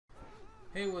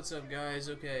Hey, what's up, guys?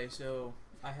 Okay, so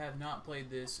I have not played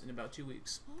this in about 2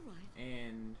 weeks,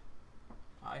 and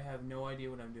I have no idea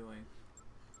what I'm doing.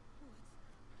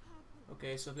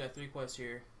 Okay, so I've got 3 quests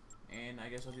here, and I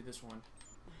guess I'll do this one.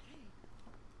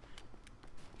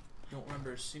 Don't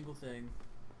remember a single thing.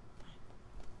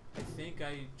 I think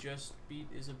I just beat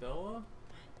Isabella?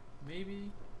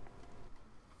 Maybe?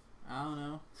 I don't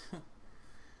know.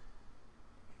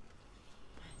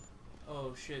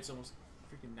 Oh shit, it's almost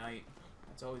freaking night.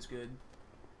 That's always good.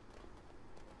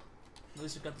 At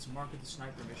least I got this Mark of the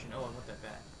Sniper mission. Oh, I want that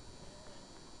back.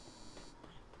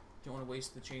 Don't want to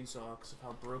waste the chainsaw because of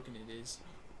how broken it is.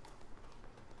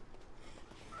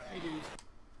 Hey, dude.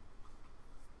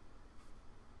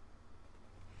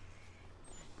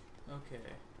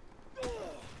 Okay.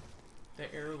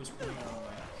 That arrow was pointing the wrong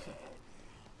way.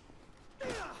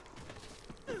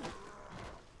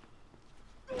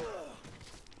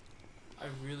 I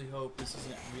really hope this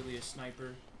isn't really a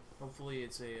sniper. Hopefully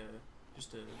it's a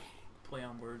just a play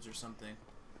on words or something.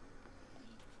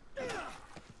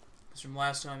 Because from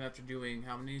last time, after doing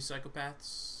how many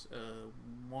psychopaths?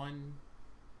 1,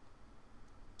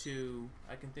 2,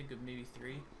 I can think of maybe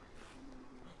 3.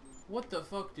 What the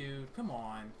fuck, dude? Come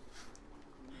on.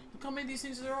 Look how many of these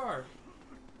things there are.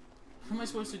 What am I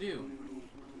supposed to do?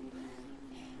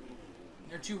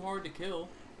 They're too hard to kill.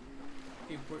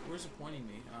 Okay, where's it pointing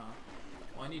me?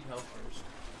 Well, I need health first.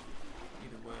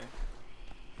 Either way.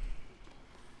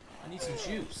 I need some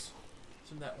juice.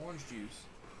 Some of that orange juice.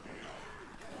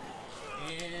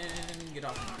 And get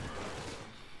off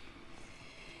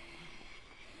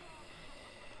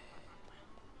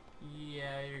me.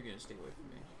 Yeah, you're gonna stay away from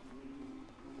me.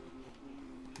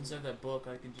 Instead of that book,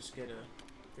 I can just get a...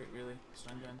 Really?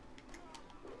 Stun gun?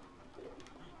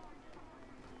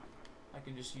 I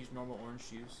can just use normal orange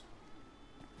juice.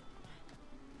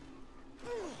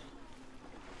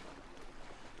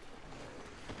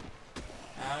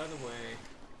 Out of the way.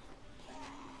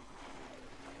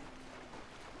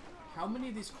 How many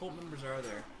of these cult members are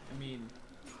there? I mean,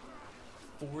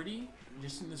 40?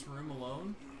 Just in this room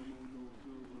alone?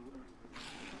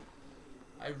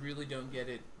 I really don't get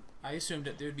it. I assumed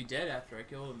that they would be dead after I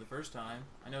killed them the first time.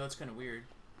 I know that's kind of weird.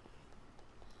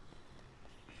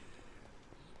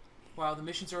 Wow, the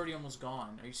mission's already almost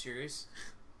gone. Are you serious?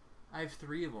 I have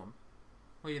 3 of them.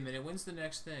 Wait a minute, when's the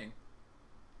next thing?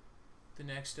 The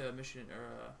next mission,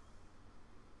 or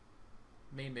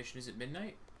main mission, is it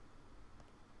midnight?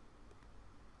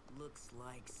 Looks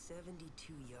like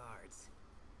 72 yards.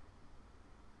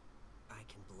 I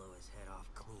can blow his head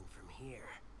off clean from here.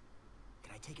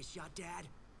 Can I take a shot, Dad?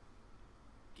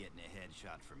 Getting a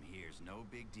headshot from here's no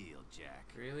big deal,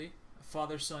 Jack. Really? A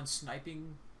father-son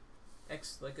sniping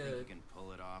like a you can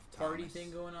pull it off, party Thomas?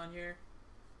 thing going on here?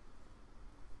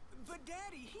 But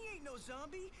Daddy, he ain't no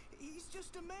zombie. He's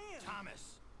just a man.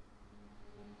 Thomas!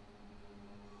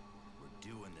 We're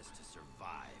doing this to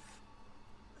survive.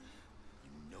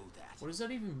 You know that. What does that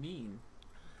even mean?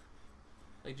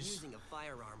 Like just... Using a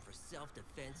firearm for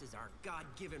self-defense is our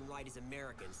God-given right as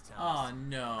Americans, Thomas. Oh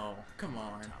no. Come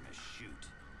on. Thomas, shoot.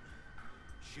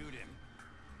 Shoot him.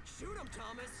 Shoot him,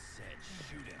 Thomas! Said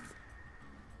shoot him.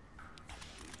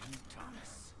 Shoot him,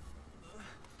 Thomas.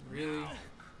 Really? Now.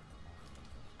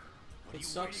 What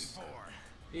sucks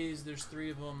is there's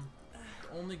 3 of them.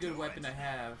 The only good weapon I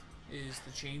have is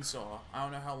the chainsaw. I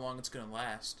don't know how long it's gonna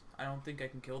last. I don't think I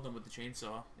can kill them with the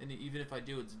chainsaw. And even if I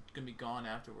do, it's gonna be gone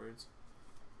afterwards.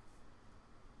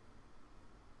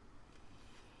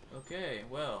 Okay,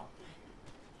 well.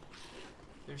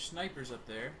 There's snipers up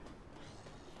there.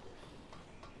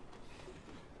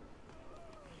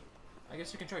 I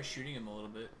guess I can try shooting him a little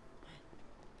bit.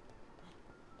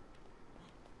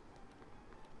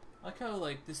 I like how,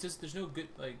 like, there's no good,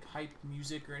 like, hype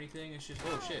music or anything. It's just,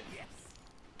 oh shit. Yes.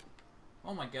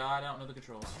 Oh my god, I don't know the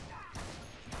controls.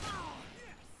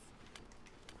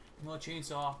 Well,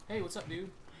 chainsaw. Hey, what's up,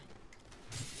 dude?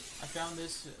 I found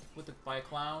this by a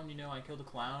clown, you know, I killed a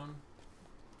clown.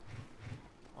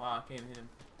 Wow, I can't even hit him.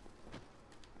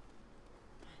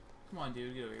 Come on,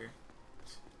 dude, get over here.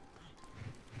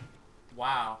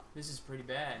 Wow, this is pretty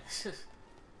bad.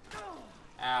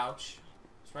 Ouch.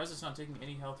 Surprised it's not taking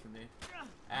any health from me.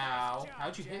 Ow.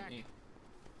 How'd you hit me?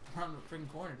 I'm around the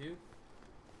freaking corner, dude.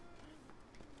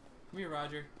 Come here,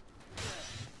 Roger.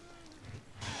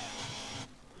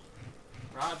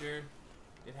 Roger.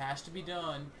 It has to be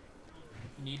done.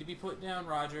 You need to be put down,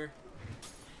 Roger.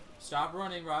 Stop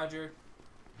running, Roger.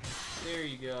 There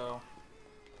you go.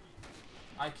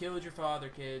 I killed your father,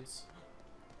 kids.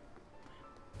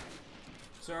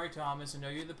 Sorry, Thomas. I know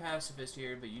you're the pacifist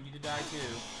here, but you need to die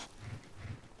too.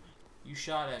 You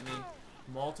shot at me.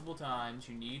 multiple times.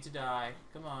 You need to die.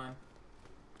 Come on.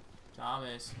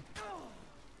 Thomas.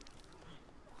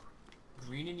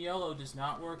 Green and yellow does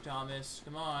not work, Thomas.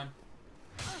 Come on.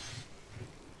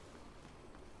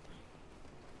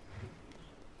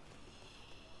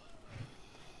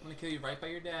 I'm gonna kill you right by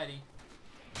your daddy.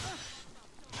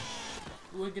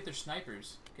 Ooh, I get their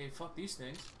snipers. Okay, fuck these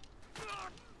things.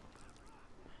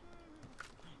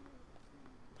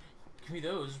 Give me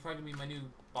those. Those are probably gonna be my new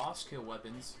boss kill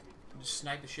weapons. Just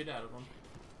snipe the shit out of them.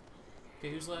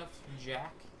 Okay, who's left?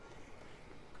 Jack.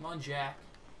 Come on, Jack.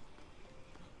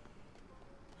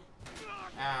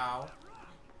 Ow.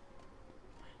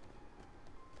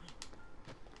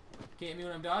 Can't hit me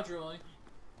when I'm dodge rolling.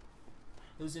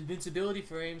 Those invincibility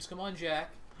frames. Come on,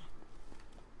 Jack.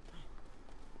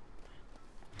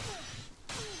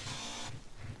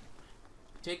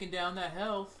 Taking down that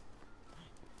health.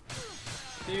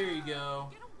 There you go.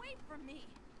 Get away from me.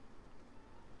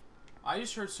 I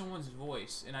just heard someone's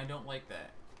voice, and I don't like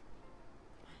that.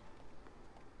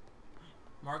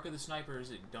 Mark of the sniper, is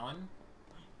it done?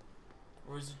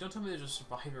 Or is it, don't tell me there's a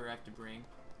survivor I have to bring.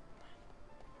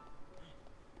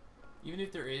 Even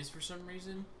if there is for some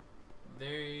reason,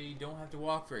 they don't have to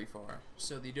walk very far.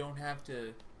 So they don't have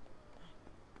to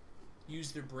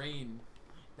use their brain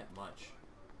that much.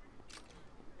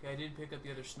 Okay, I did pick up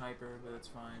the other sniper, but that's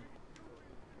fine.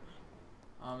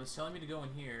 It's telling me to go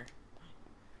in here.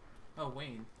 Oh,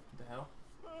 Wayne. What the hell?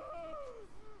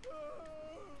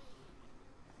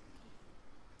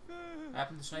 What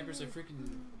happened to snipers? I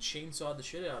freaking chainsawed the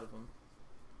shit out of them.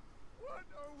 What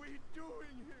are we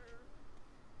doing here?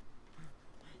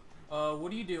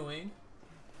 What are you doing?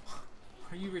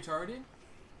 Are you retarded?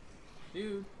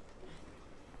 Dude.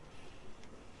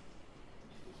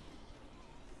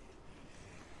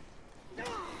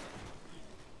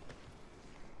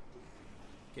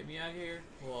 Get me out of here.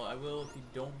 Well, I will if you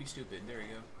don't be stupid. There you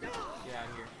go. Get out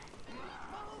of here.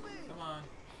 Come on.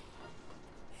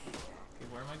 Okay,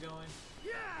 where am I going?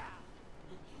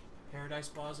 Paradise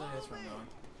Plaza? That's where I'm going.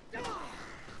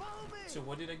 So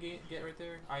what did I get right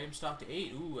there? Item stock to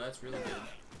 8. Ooh, that's really good.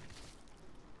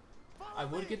 I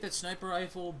would get that sniper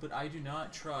rifle, but I do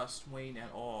not trust Wayne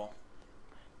at all.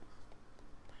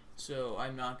 So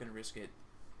I'm not going to risk it.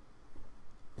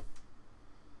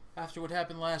 After what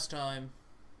happened last time,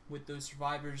 with those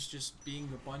survivors just being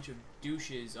a bunch of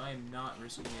douches, I am not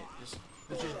risking it.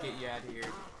 Let's just get you out of here.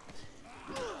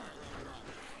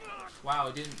 Wow,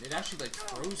 it didn't. It actually like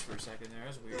froze for a second there. That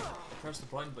was weird. I pressed the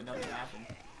button, but nothing happened.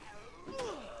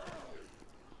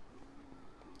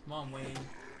 Come on, Wayne.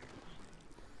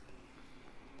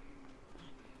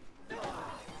 You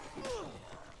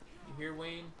hear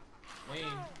Wayne? Wayne.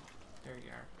 There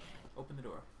you are. Open the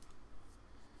door.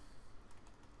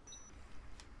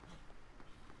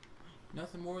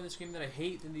 Nothing more in this game that I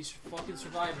hate than these fucking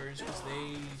survivors, because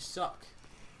they suck.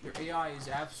 Their AI is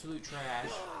absolute trash.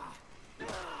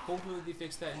 Hopefully they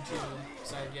fix that in 2,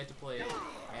 because I have yet to play it.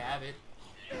 I have it.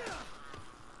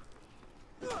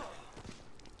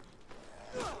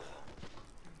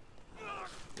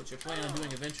 Which I plan on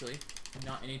doing eventually.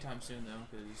 Not anytime soon though,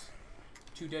 because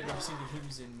 2 Dead Rising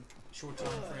games in short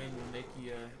time frame will make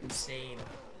you insane.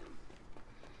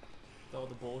 With all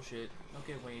the bullshit.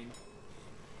 Okay, Wayne.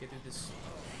 Get through this.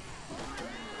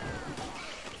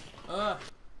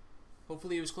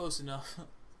 Hopefully it was close enough.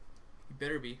 He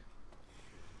better be.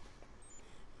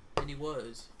 And he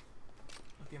was.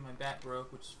 Okay, my bat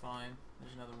broke, which is fine.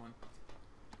 There's another one.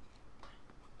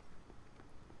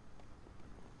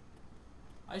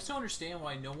 I just don't understand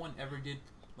why no one ever did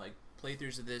like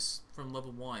playthroughs of this from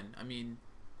level 1. I mean,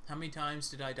 how many times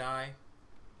did I die?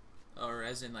 Or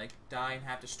as in like die and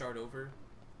have to start over?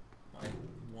 Like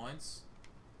once?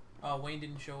 Oh, Wayne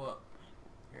didn't show up.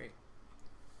 Great.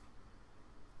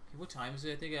 Okay, what time is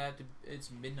it? I think I have to. It's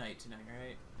midnight tonight,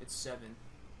 right? It's 7.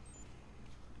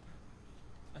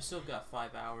 I still got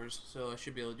 5 hours, so I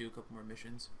should be able to do a couple more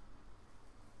missions.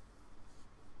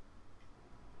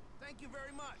 Thank you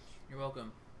very much. You're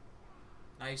welcome.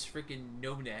 Nice freaking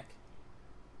no neck.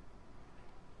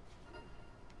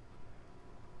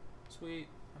 Sweet.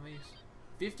 How many?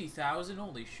 50,000?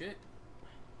 Holy shit.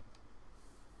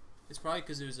 It's probably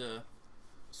because there's a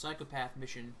psychopath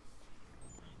mission.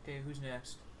 Okay, who's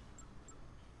next?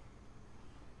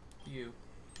 You.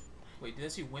 Wait, did I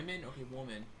see women? Okay,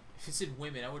 woman. If it said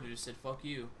women, I would have just said fuck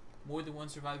you. More than one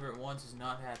survivor at once is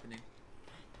not happening.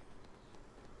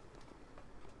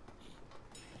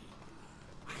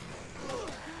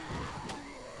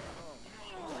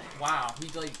 Wow, he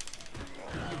like,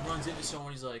 he runs into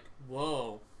someone, he's like,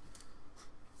 whoa.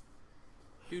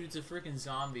 Dude, it's a freaking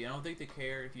zombie. I don't think they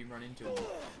care if you run into them.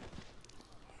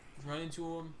 Run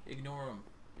into him, ignore him.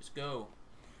 Just go.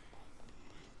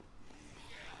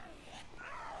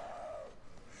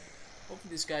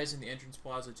 Hopefully this guy's in the entrance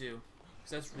plaza too,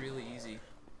 because that's really easy.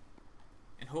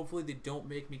 And hopefully they don't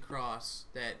make me cross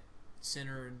that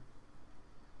center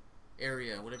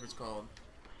area, whatever it's called.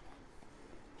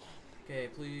 Okay,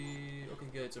 please. Okay,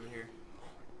 good. It's over here.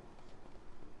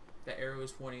 That arrow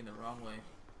is pointing the wrong way.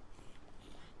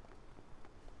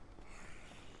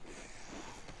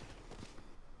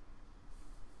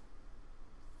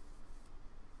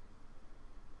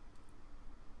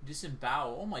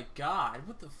 Disembowel. Oh my god,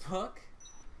 what the fuck?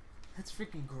 That's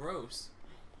freaking gross.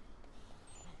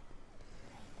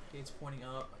 Okay, it's pointing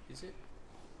up. Is it?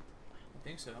 I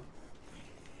think so.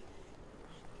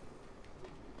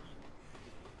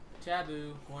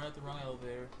 Taboo. Going out the wrong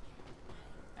elevator.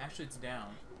 Actually, it's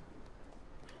down.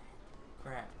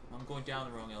 Crap. I'm going down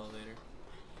the wrong elevator.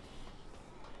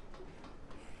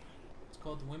 It's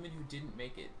called The Women Who Didn't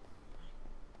Make It.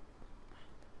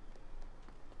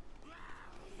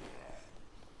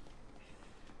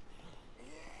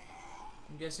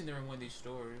 I'm guessing they're in one of these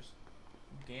stores.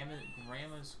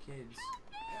 Grandma's Kids.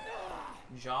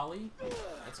 Jolly?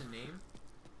 That's a name?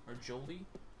 Or Jolie?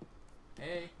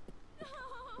 Hey.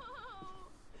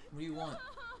 What do you want?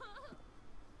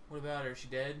 What about her? Is she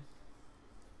dead?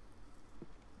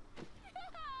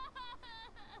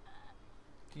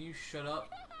 Can you shut up?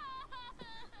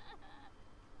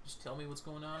 Just tell me what's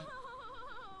going on.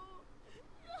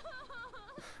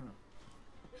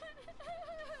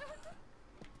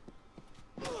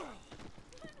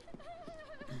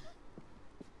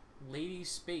 Lady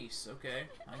Space, okay.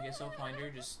 I guess I'll find her,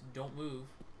 just don't move.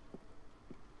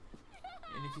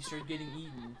 And if you start getting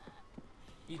eaten,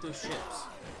 eat those chips.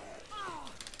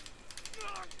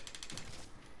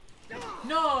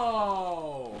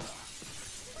 No!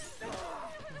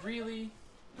 Really?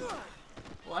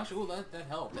 Well, actually, that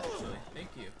helped, actually. Thank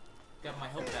you. Got my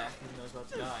health back, even though I was about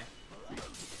to die.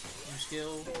 New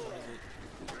skill, what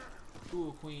is it?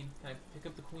 Ooh, queen. Can I pick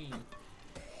up the queen?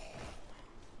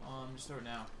 Just throw it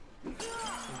now.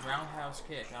 The roundhouse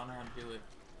kick. I don't know how to do it.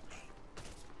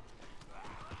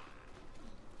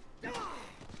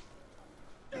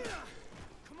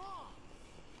 Come on!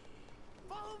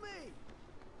 Follow me!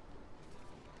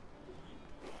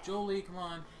 Jolie, come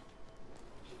on.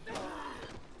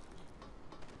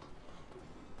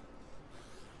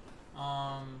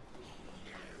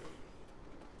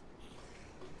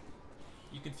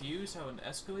 You confused how an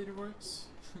escalator works?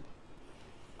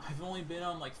 I've only been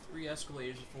on like 3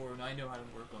 escalators before and I know how to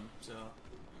work them, so.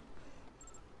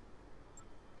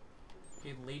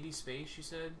 Okay, Lady Space, she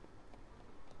said.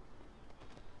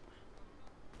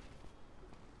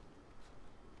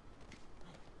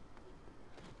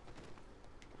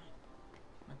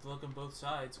 I have to look on both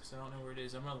sides because I don't know where it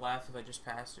is. I'm gonna laugh if I just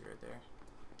passed it right there.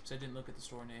 Because I didn't look at the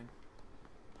store name.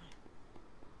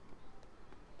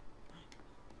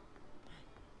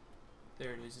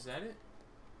 There it is. Is that it?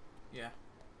 Yeah.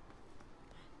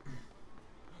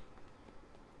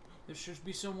 There should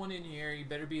be someone in here. You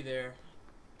better be there.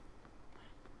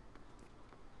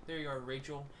 There you are,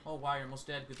 Rachel. Oh, wow, you're almost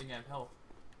dead. Good thing I have health.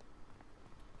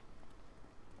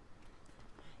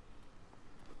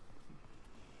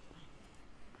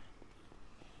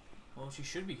 Well, she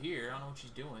should be here. I don't know what she's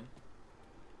doing.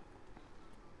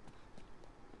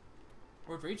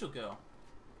 Where'd Rachel go?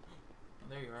 Oh,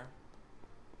 there you are.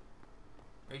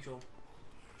 Rachel.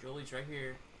 Jolie's right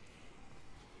here.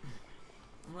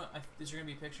 Is there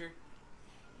gonna be a picture?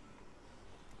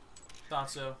 Thought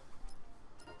so.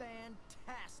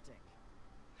 Fantastic.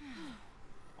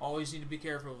 Always need to be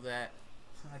careful of that.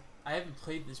 I haven't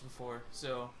played this before,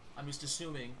 so I'm just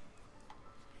assuming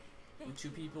when 2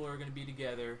 people are gonna be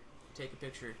together, take a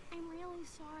picture. I'm really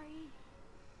sorry.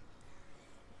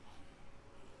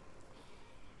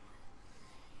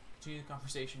 Continue the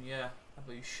conversation, yeah. How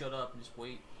about you shut up and just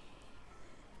wait?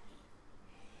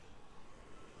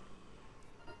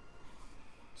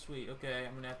 Sweet, okay,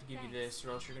 I'm gonna have to give you this or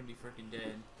else you're gonna be freaking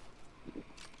dead.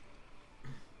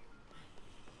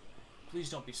 Please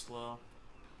don't be slow.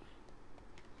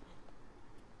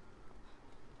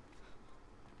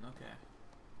 Okay.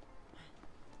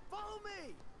 Follow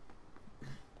me!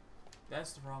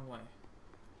 That's the wrong way.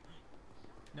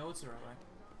 No, it's the right way.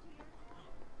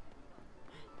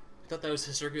 I thought that was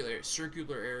the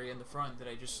circular area in the front that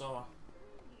I just saw.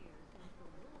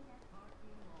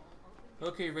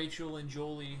 Okay, Rachel and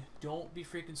Jolie, don't be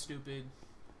freaking stupid.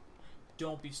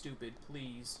 Don't be stupid,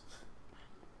 please.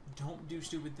 Don't do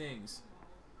stupid things.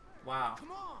 Wow.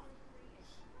 Come on!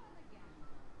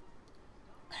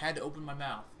 I had to open my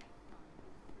mouth.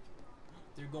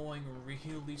 They're going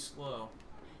really slow.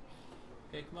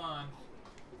 Okay, come on.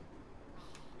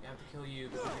 I have to kill you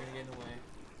because you're gonna get in the way.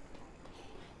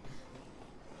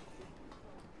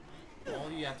 All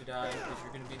of you have to die because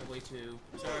you're gonna be in the way too.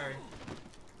 Sorry.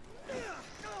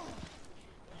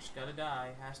 Just gotta die.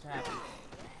 Has to happen.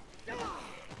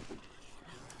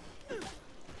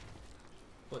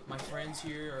 But my friends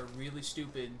here are really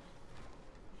stupid.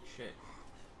 Shit.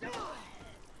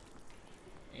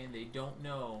 And they don't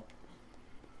know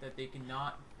that they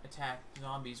cannot attack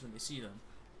zombies when they see them.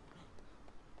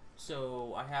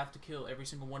 So I have to kill every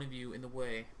single one of you in the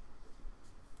way.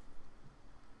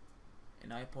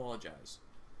 And I apologize.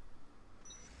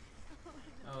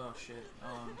 Oh shit.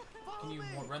 Can you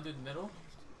run through the middle?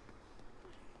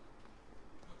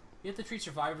 You have to treat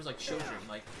survivors like children.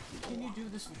 Like, can you do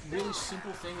this really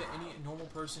simple thing that any normal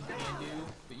person can do,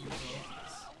 but you can't?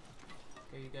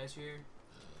 Okay, you guys here?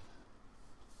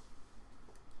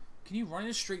 Can you run in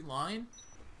a straight line?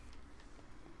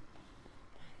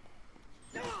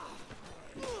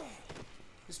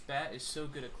 This bat is so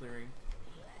good at clearing.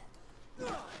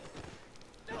 Come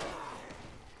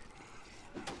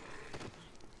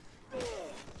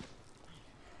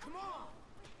on.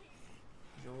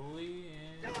 Jolie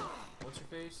and what's her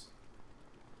face?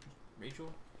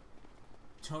 Rachel?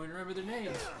 Don't even remember their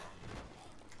names.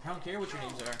 I don't care what your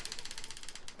names are.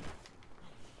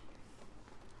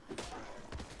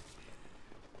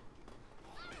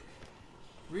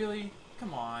 Really?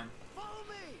 Come on. Follow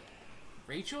me.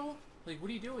 Rachel? Like, what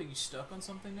are you doing? You stuck on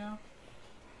something now?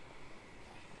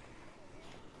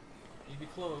 You be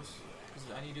close, because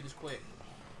I need to do this quick.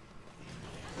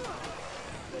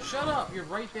 Shut up! You're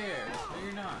right there. No,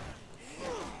 you're not.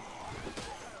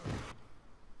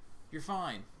 You're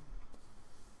fine.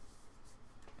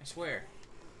 I swear.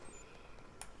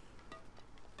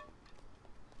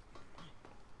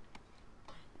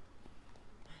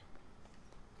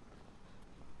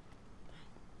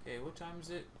 Okay, what time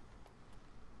is it?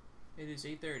 It is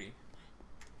 8:30.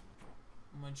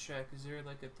 I'm gonna check. Is there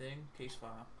like a thing? Case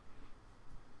file.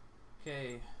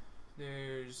 Okay,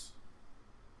 there's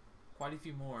quite a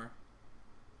few more.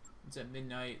 It's at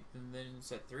midnight, and then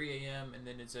it's at 3 a.m., and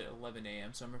then it's at 11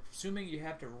 a.m. So I'm assuming you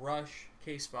have to rush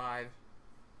case 5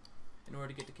 in order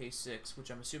to get to case 6, which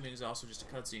I'm assuming is also just a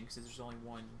cutscene because there's only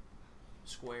one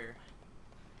square.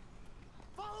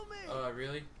 Follow me.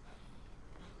 Really?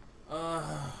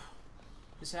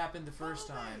 This happened the first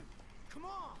time. Come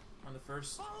on. On the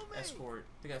first escort.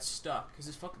 They got stuck because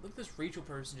this fucking look at this Rachel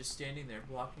person just standing there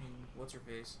blocking what's her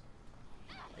face.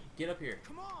 Like, get up here.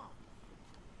 Come on.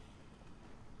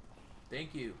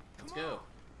 Thank you. Let's Come go. on.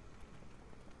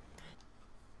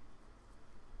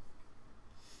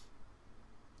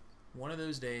 One of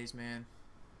those days, man.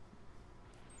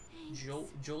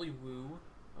 Jolie Woo.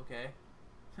 Okay.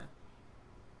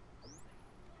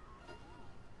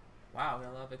 Wow,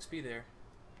 got a lot of XP there.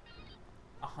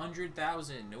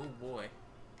 100,000. Oh boy.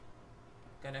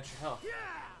 Got an extra health.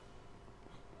 Yeah.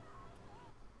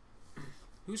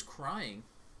 Who's crying?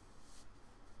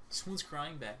 Someone's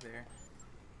crying back there.